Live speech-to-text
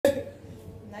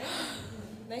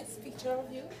picture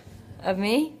of you? Of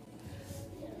me?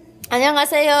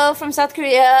 안녕하세요 from South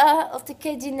Korea.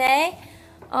 어떻게 지내?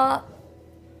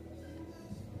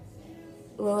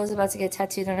 Lola's about to get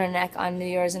tattooed on her neck on New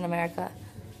Year's in America.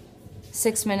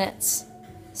 6 minutes.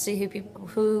 See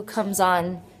who comes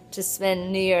on to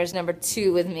spend New Year's number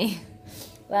 2 with me.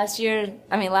 Last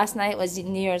night was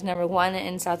New Year's number 1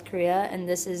 in South Korea, and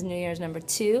this is New Year's number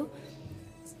 2.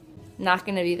 Not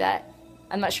gonna be that.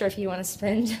 I'm not sure if you want to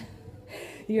spend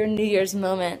your New Year's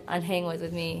moment on hang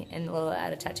with me and Lola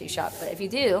at a tattoo shop, but if you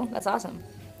do, that's awesome.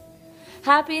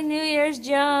 Happy New Year's,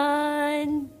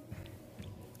 John!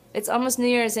 It's almost New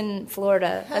Year's in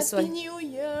Florida. Happy New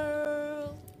Year!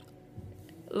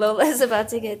 Lola's about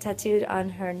to get tattooed on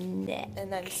her neck.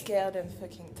 And I'm scared and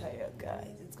fucking tired,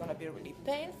 guys. It's gonna be really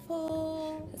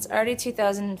painful. It's already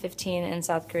 2015 in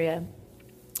South Korea.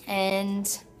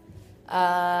 And,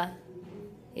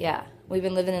 yeah, we've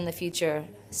been living in the future.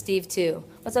 Steve, too.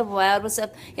 What's up, Wild? What's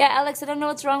up? Yeah, Alex, I don't know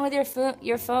what's wrong with your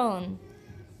phone.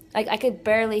 I could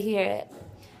barely hear it.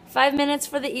 5 minutes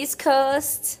for the East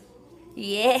Coast.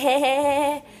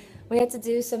 Yeah! We had to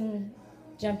do some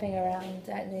jumping around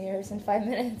at New Year's in 5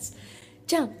 minutes.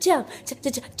 Jump, jump, jump,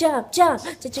 jump, jump, jump,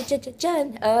 jump, jump,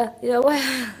 jump.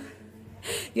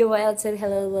 Your Wild said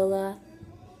hello, Lola.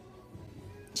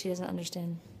 She doesn't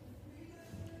understand.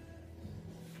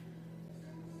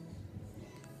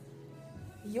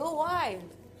 Yo Wild.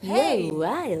 Hey. Yo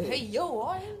Wild. Hey, yo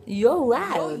Wild. Yo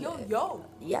Wild. Yo.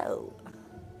 Yo.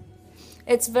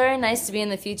 It's very nice to be in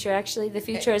the future, actually. The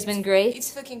future has been great. It's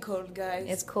fucking cold, guys.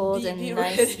 It's cold and be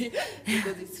nice. Ready,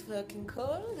 because it's fucking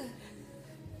cold.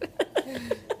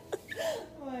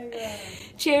 Oh my god.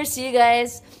 Cheers to you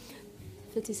guys.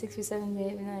 56, 57,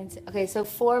 89. Okay, so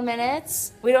 4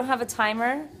 minutes. We don't have a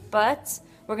timer, but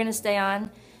we're going to stay on.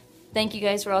 Thank you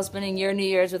guys for all spending your New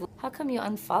Year's with... How come you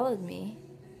unfollowed me?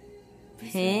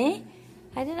 Huh?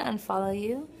 I didn't unfollow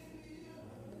you.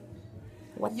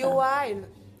 What Yo Wild.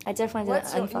 I definitely didn't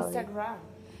unfollow What's your Instagram?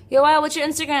 you. Yo Wild, what's your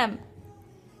Instagram?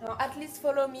 No, at least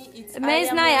follow me. It's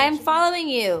Maze Night, I'm following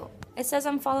you. It says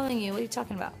I'm following you. What are you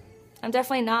talking about? I'm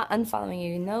definitely not unfollowing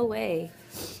you. No way.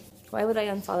 Why would I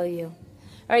unfollow you?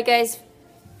 Alright guys,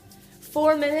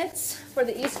 4 minutes for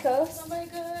the East Coast. Oh my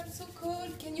god, I'm so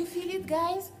cold. Can you feel it,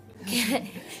 guys?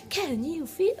 Can you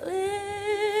feel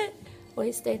it?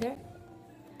 Wait, stay there.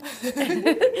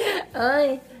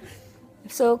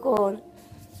 So cold.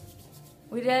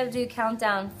 We gotta do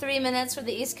countdown. 3 minutes for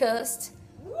the East Coast.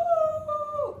 Woo!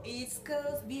 East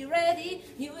Coast, be ready.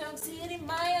 New York City,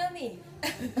 Miami.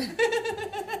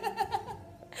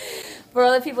 For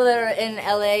all the people that are in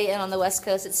LA and on the West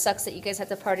Coast, it sucks that you guys have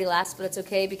to party last, but it's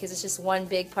okay because it's just one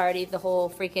big party the whole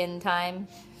freaking time.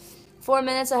 4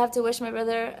 minutes, I have to wish my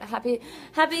brother happy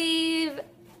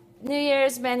New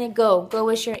Year's, Manny. Go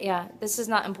wish your, yeah, this is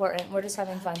not important. We're just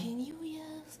having fun. Happy New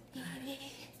Year's, baby.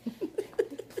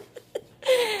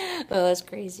 Oh, that's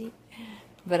crazy.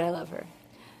 But I love her.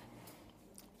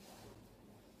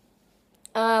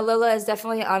 Lola is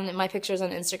definitely on my pictures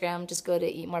on Instagram. Just go to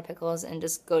Eat More Pickles and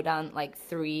just go down like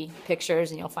 3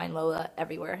 pictures and you'll find Lola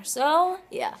everywhere. So,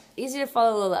 yeah, easy to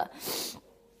follow Lola.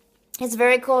 It's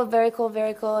very cold, very cold,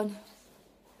 very cold.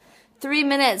 3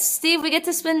 minutes. Steve, we get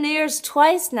to spend New Year's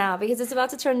twice now because it's about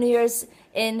to turn New Year's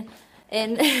in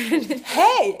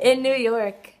Hey! in New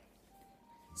York.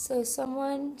 So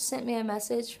someone sent me a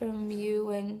message from you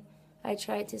when I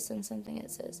tried to send something.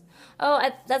 It says, oh,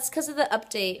 that's because of the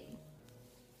update.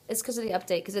 It's because of the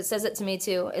update, because it says it to me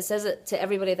too. It says it to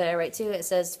everybody that I write to. It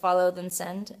says follow, then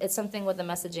send. It's something with the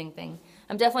messaging thing.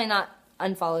 I'm definitely not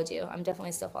unfollowed you. I'm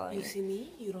definitely still following you. You see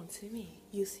me? You don't see me.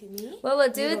 You see me? Lola,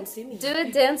 do a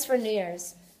dance for New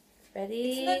Year's.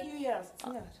 Ready? It's not New Year's. It's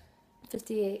not.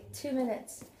 58. 2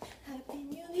 minutes. Happy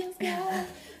New Year's, guys.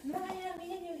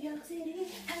 Miami, New York City.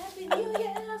 Happy New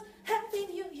Year's. Happy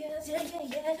New Year's. Yeah, yeah,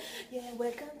 yeah. Yeah,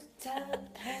 welcome to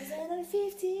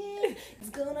 2015. It's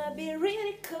gonna be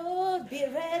really cold. Be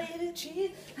ready to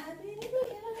cheat. Happy New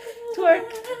Year.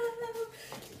 Twerk.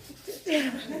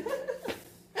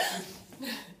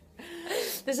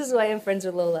 This is why I'm friends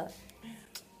with Lola.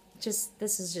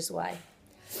 This is just why.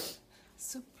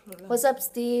 What's up,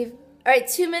 Steve? All right,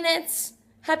 2 minutes.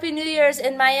 Happy New Year's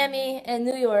in Miami and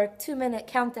New York. 2 minute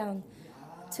countdown.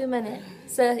 2 minutes.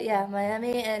 So yeah,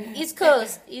 Miami and East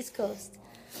Coast. East Coast.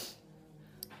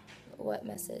 What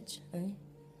message?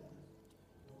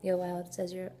 Yo, Wild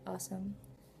says you're awesome.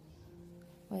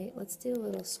 Wait, let's do a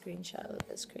little screenshot of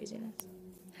this craziness.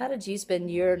 How did you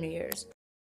spend your New Year's?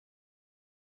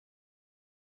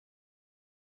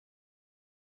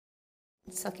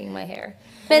 Sucking my hair.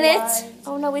 Minutes.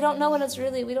 Oh no, we don't know when it's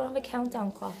really. We don't have a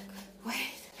countdown clock.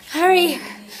 Wait. Hurry!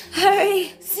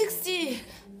 Hurry! 60.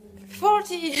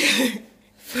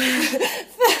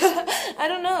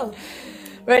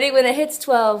 Ready? When it hits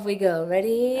 12, we go.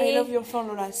 Ready? I love your phone,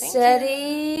 Lola. Thank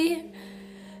Steady.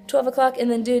 12 o'clock,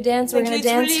 and then do a dance. We're gonna it's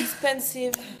dance. really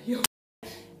expensive.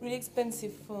 Really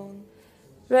expensive phone.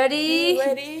 Ready?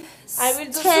 Ready? I will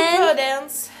do 10, super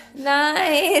dance.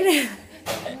 9,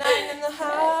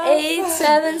 9.5. 8,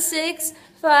 7, 6,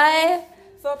 5,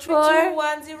 4, 3, 2,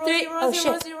 1, 0, 3. 0, Oh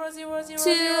 0, shit. 0, 0, 0, 2. 0,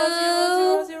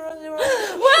 0, 0, 0, 0.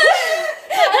 What?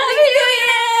 Happy New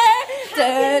Year!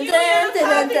 Dun dun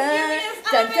dun dun dun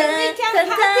dun dun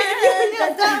dun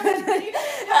dun dun.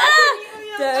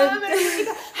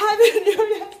 Happy New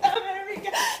Year, America!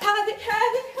 Happy New Year,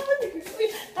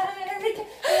 America!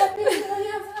 Happy New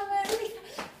Year, America!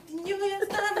 New Year's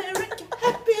America!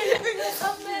 Happy New Year,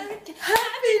 America!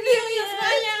 Happy New Year's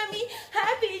Miami!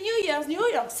 Happy New Year's New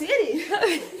York City!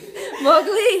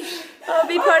 Mowgli, I'll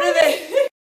be part of it.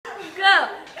 Go,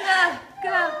 go,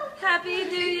 go. Happy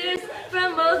New Year's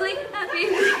from Mowgli. Happy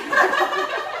New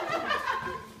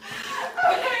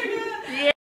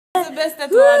Year. It's the best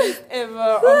tattoo artist ever.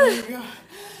 Oh my god.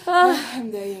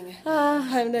 I'm dying.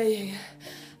 I'm dying.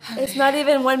 It's not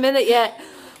even 1 minute yet.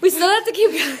 We still have to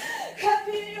keep going.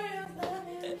 Happy New Year,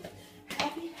 America!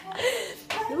 Happy,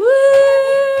 happy, Woo!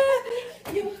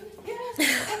 New Year's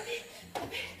happy.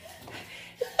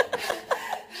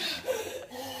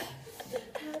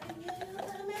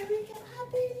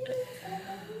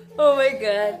 Oh my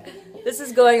god. This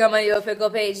is going on my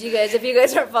YOPickle page. You guys, if you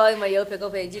guys aren't following my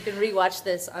YOPickle page, you can rewatch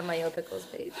this on my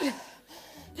YOPickles page.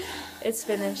 It's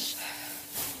finished.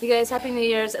 You guys, Happy New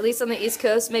Year's, at least on the East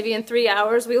Coast. Maybe in 3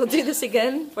 hours we will do this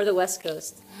again for the West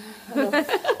Coast.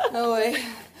 No way.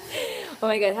 Oh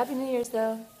my god, Happy New Year's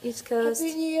though. East Coast.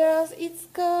 Happy New Year's,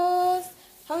 East Coast.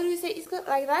 How do you say East Coast?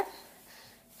 Like that?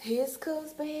 East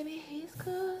Coast, baby, East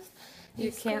Coast. You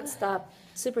East can't Coast. stop.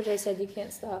 Super J said you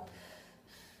can't stop.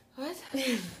 What?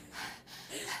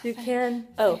 You can.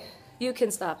 Oh, you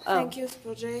can stop. Oh. Thank you,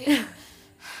 Super J.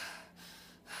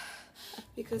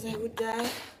 Because I would die.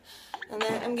 And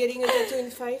I'm getting a tattoo in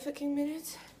 5 fucking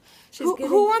minutes.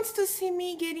 Who wants to see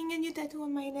me getting a new tattoo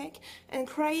on my neck and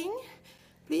crying?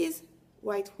 Please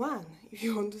write 1 if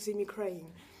you want to see me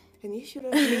crying. And if you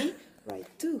love me, write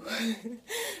 2.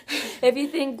 If you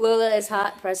think Lola is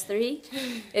hot, press 3.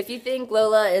 If you think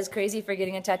Lola is crazy for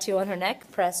getting a tattoo on her neck,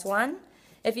 press 1.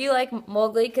 If you like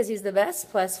Mowgli because he's the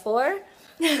best, press 4.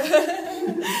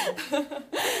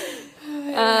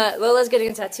 Lola's getting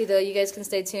a tattoo though. You guys can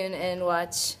stay tuned and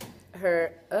watch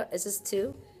her. Is this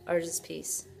 2 or is this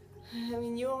piece? I'm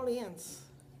in New Orleans.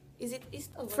 Is it East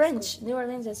or West French. Coast? New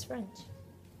Orleans is French.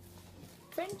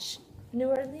 French. New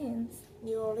Orleans.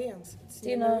 New Orleans. It's Do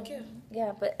you in know? America.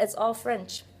 Yeah, but it's all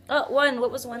French. Oh, 1.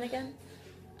 What was 1 again?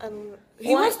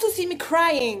 He wants to see me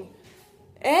crying.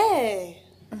 Hey.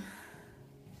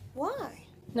 Why?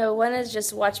 No, 1 is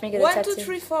just watch me get a 1, tattoo. 2,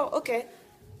 3, 4. Okay.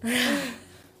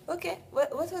 Okay.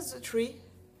 What was the 3?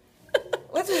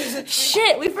 What was the 3?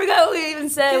 Shit, we forgot what we even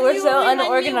said. Can We're you so remind me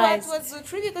unorganized. what was the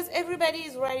 3? Because everybody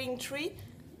is writing 3.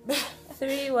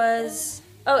 3 was.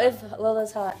 Oh, if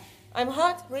Lola's hot. I'm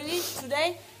hot, really?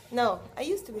 Today? No, I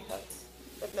used to be hot,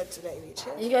 but not today,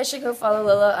 Rachel. You guys should go follow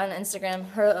Lola on Instagram.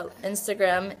 Her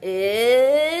Instagram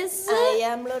is. I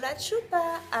am Lola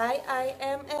Chupa.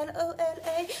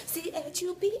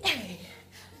 IIMLOLACHUPA.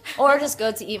 Or just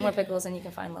go to Eat More Pickles and you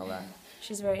can find Lola.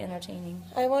 She's very entertaining.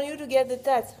 I want you to get the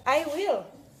tat. I will.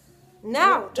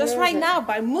 Now, just where is right it? now,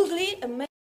 by Mowgli.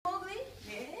 Mowgli?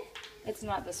 It's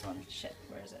not this one. Shit,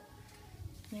 where is it?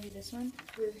 Maybe this one?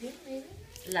 With him, maybe?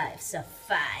 Life's a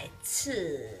fight.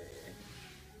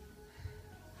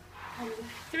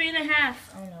 3.5.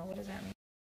 Oh no, what does that mean?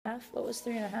 Half? What was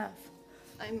 3.5?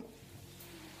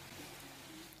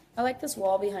 I like this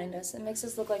wall behind us. It makes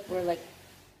us look like we're like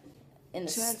in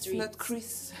the That's street. not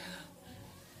Chris.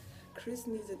 Chris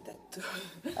needs a tattoo.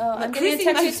 Oh, I'm Chris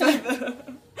getting a is tattoo my too. father.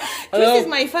 Hello. Chris is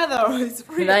my father. It's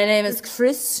real. My name is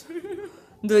Chris.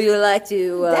 Do you like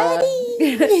to?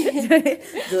 Daddy.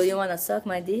 Do you want to suck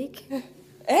my dick?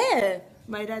 Eh,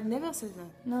 my dad never says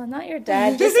that. No, not your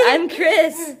dad. Just I'm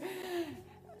Chris.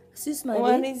 Sus my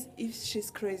One dick. is if she's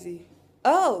crazy.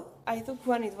 Oh, I thought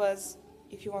one it was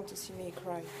if you want to see me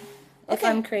cry. If Okay.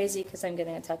 I'm crazy because I'm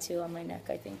getting a tattoo on my neck,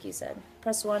 I think you said.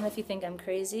 Press 1 if you think I'm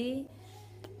crazy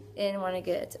and want to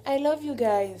get. I love you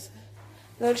guys.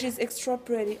 Lol, she's extra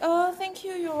pretty. Oh, thank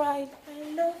you, you're right. I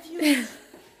love you.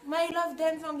 My love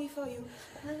dance only for you.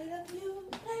 I love you,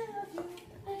 I love you,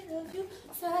 I love you.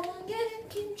 사랑해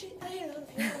kimchi, I love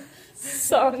you.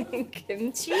 Song and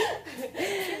kimchi.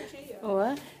 Kimchi.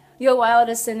 What? Yo Wild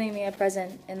is sending me a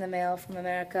present in the mail from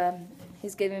America.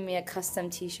 He's giving me a custom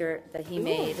T-shirt that he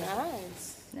made.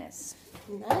 Nice. Nice.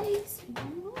 Nice.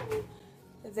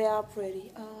 They are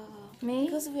pretty. Me?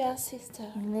 Because we are sister.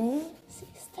 Me?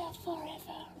 Sister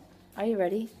forever. Are you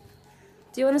ready?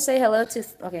 Do you want to say hello to...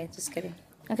 Okay, just kidding.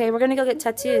 Okay, we're going to go get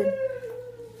tattooed.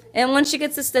 And once she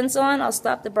gets the stencil on, I'll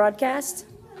stop the broadcast.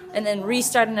 And then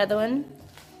restart another one.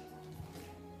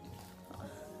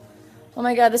 Oh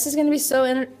my god, this is going to be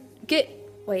so...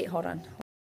 Wait, hold on.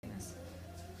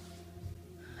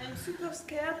 I'm super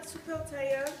scared, super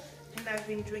tired, and I've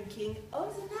been drinking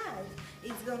all the night.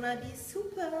 It's gonna be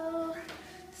super,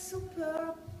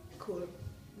 super cool.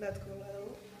 Not cool at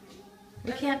all.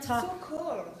 We can't talk. So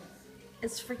cold.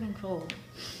 It's freaking cold.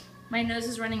 My nose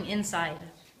is running inside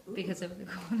because of the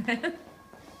coldness.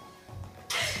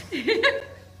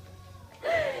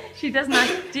 She does not...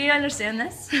 Do you understand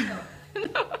this? No.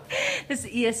 This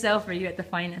is ESL for you at the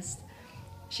finest.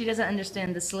 She doesn't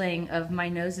understand the slang of my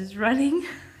nose is running.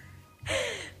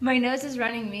 My nose is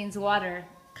running means water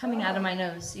coming out of my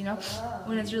nose, you know?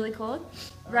 When it's really cold.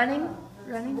 Running,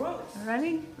 running,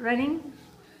 running, running.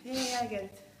 Yeah, I get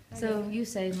it. So you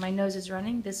say, my nose is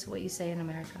running. This is what you say in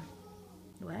America.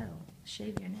 Wow,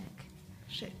 shave your neck.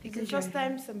 It's the first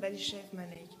time somebody shaved my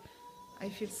neck. I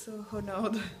feel so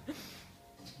honored.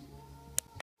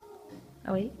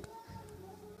 Oh, wait.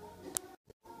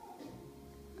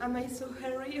 Am I so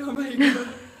hairy? Oh my god.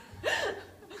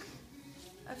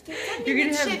 After 10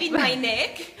 minutes shaving my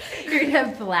neck. You're gonna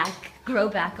have black, grow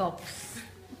back up.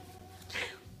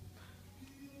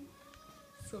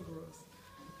 So gross.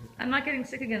 I'm not getting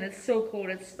sick again. It's so cold.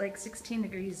 It's like 16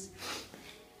 degrees.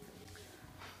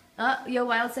 Yo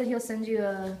Wild said he'll send you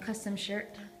a custom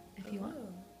shirt if you want.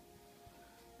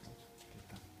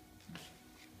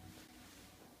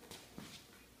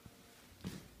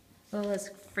 Lola's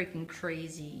freaking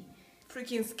crazy.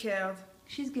 Freaking scared.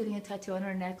 She's getting a tattoo on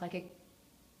her neck like a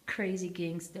crazy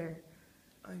gangster.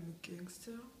 I'm a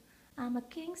gangster? I'm a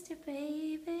gangster,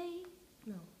 baby.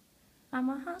 No. I'm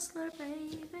a hustler,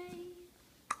 baby.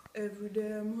 Every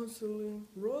day I'm hustling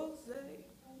rose.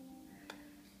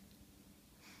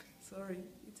 Sorry,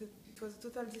 it was a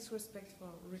total disrespect for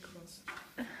Rick Ross.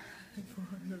 For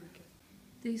America.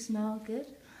 Do you smell good?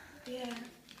 Yeah.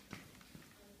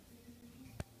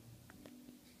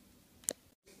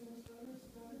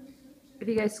 If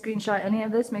you guys screenshot any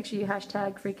of this, make sure you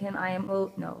hashtag freaking I am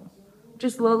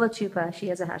just Lola Chupa. She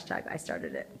has a hashtag. I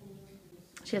started it.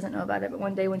 She doesn't know about it, but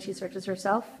one day when she searches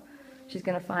herself, she's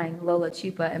gonna find Lola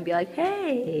Chupa and be like,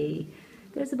 hey,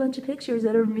 there's a bunch of pictures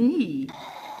that are me.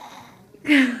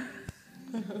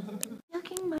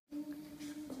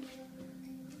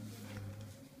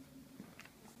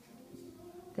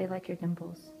 They like your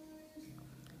dimples.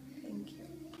 Thank you.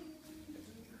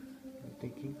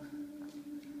 Thank you.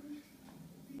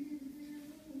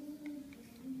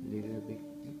 Little bit.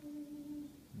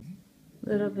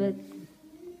 Little bit.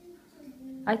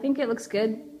 I think it looks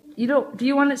good. You don't. Do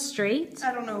you want it straight?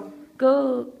 I don't know.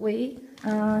 Go. Wait.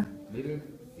 Little.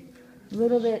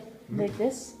 Little bit like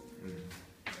this.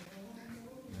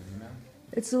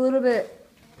 It's a little bit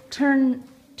turned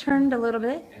a little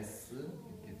bit.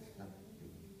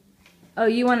 Oh,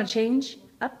 you want to change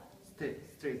up?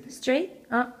 Straight. Straight?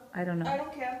 Oh, I don't I know.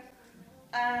 don't care.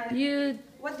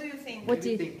 What do you think? What do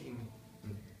you think?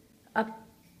 Up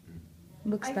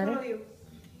looks I better. follow you.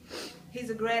 He's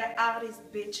a great artist,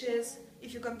 bitches.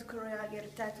 If you come to Korea, I'll get a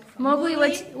tattoo from Mowgli,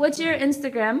 what's your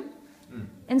Instagram?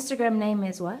 Instagram name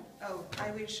is what? Oh,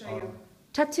 I will show you.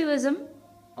 Tattooism.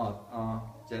 00.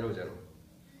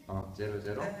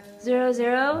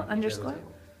 00 underscore.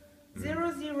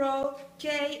 00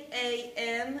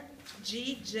 KANGJIMIN.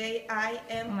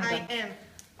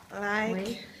 Like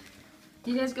Wait.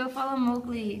 You guys go follow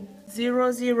Mowgli.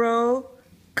 00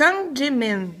 Kang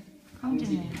Jimin.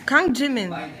 Kang Jimin.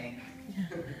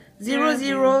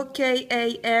 00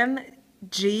 KANGJIMIN.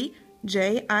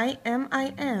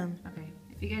 Okay.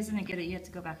 If you guys didn't get it, you have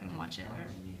to go back and watch it.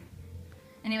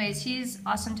 Anyways, he's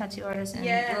awesome tattoo artist, and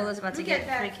Lola's about to get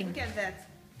freaking. Look at that.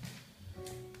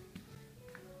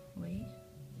 Wait.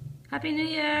 Happy New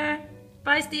Year!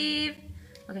 Bye, Steve.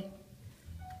 Okay.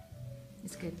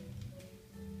 It's good.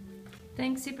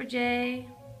 Thanks, Super J.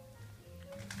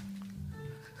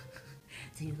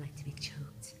 Do you like to be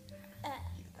choked?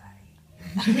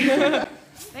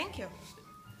 Thank you.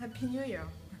 Happy New Year.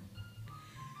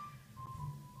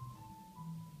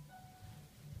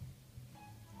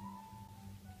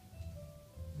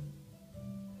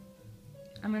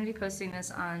 I'm going to be posting this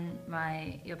on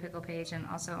my YOPickle page and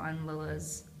also on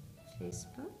Lola's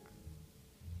Facebook.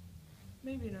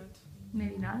 Maybe not.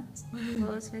 Maybe not.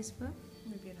 Lola's Facebook.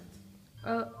 Maybe not.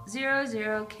 Oh,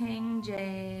 00 King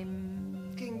J.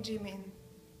 King Jimin.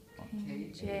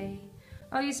 King J.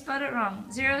 Oh, you spelled it wrong.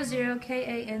 00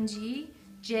 KANG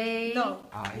J. No.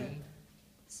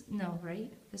 No,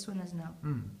 right? This one is no.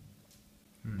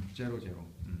 제로 제로.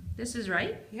 This is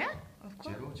right? Yeah, of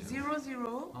course. Zero, 0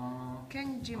 0. 아,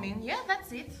 Kang Jimin. Yeah,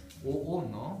 that's it. 오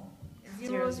no?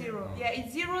 0 0. Yeah,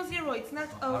 it's 0 0. It's not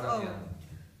 0 0.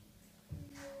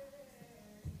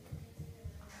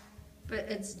 But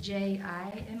it's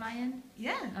Jimin?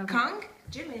 Yeah, Okay. Kang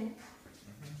Jimin.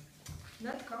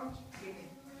 Not Kang Jimin.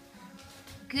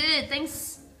 Good.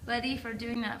 Thanks, buddy, for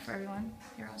doing that for everyone.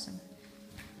 You're awesome.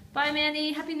 Bye,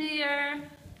 Manny. Happy New Year.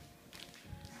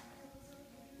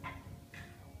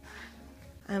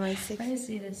 Am I Let me sexy?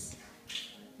 see this.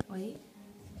 Wait.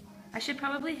 I should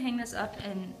probably hang this up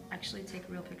and actually take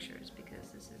real pictures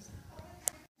because this is...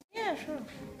 Yeah, sure.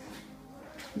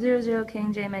 00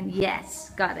 King Jamin.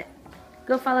 Yes, got it.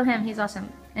 Go follow him. He's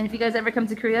awesome. And if you guys ever come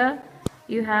to Korea,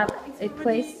 you have a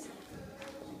place.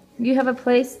 You have a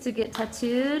place to get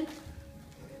tattooed.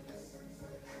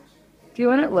 Do you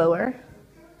want it lower?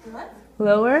 What?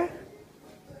 Lower?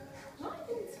 No, I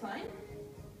think it's fine.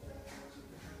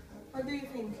 What do you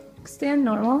think? Stand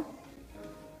normal.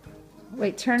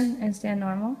 Wait, turn and stand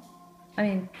normal. I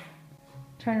mean,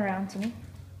 turn around to me.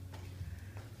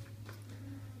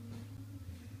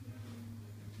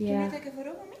 Can Yeah. you take a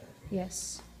photo of me?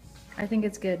 Yes. I think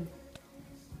it's good.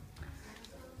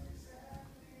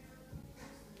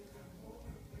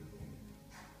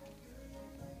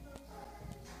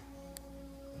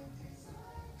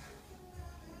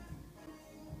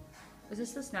 Is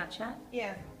this the Snapchat?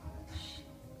 Yeah.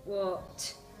 Well,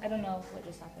 I don't know what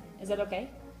just happened. Is that okay?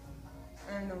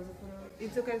 I know the photo.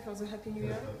 It's okay for the Happy New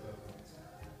Year.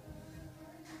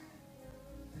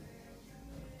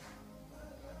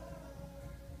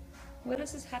 What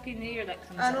is this Happy New Year that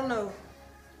comes I up? don't know.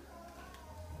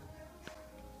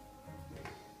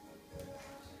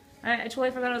 I totally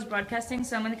forgot I was broadcasting,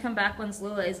 so I'm going to come back once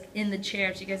Lola is in the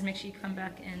chair. So you guys make sure you come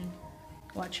back and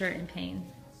watch her in pain.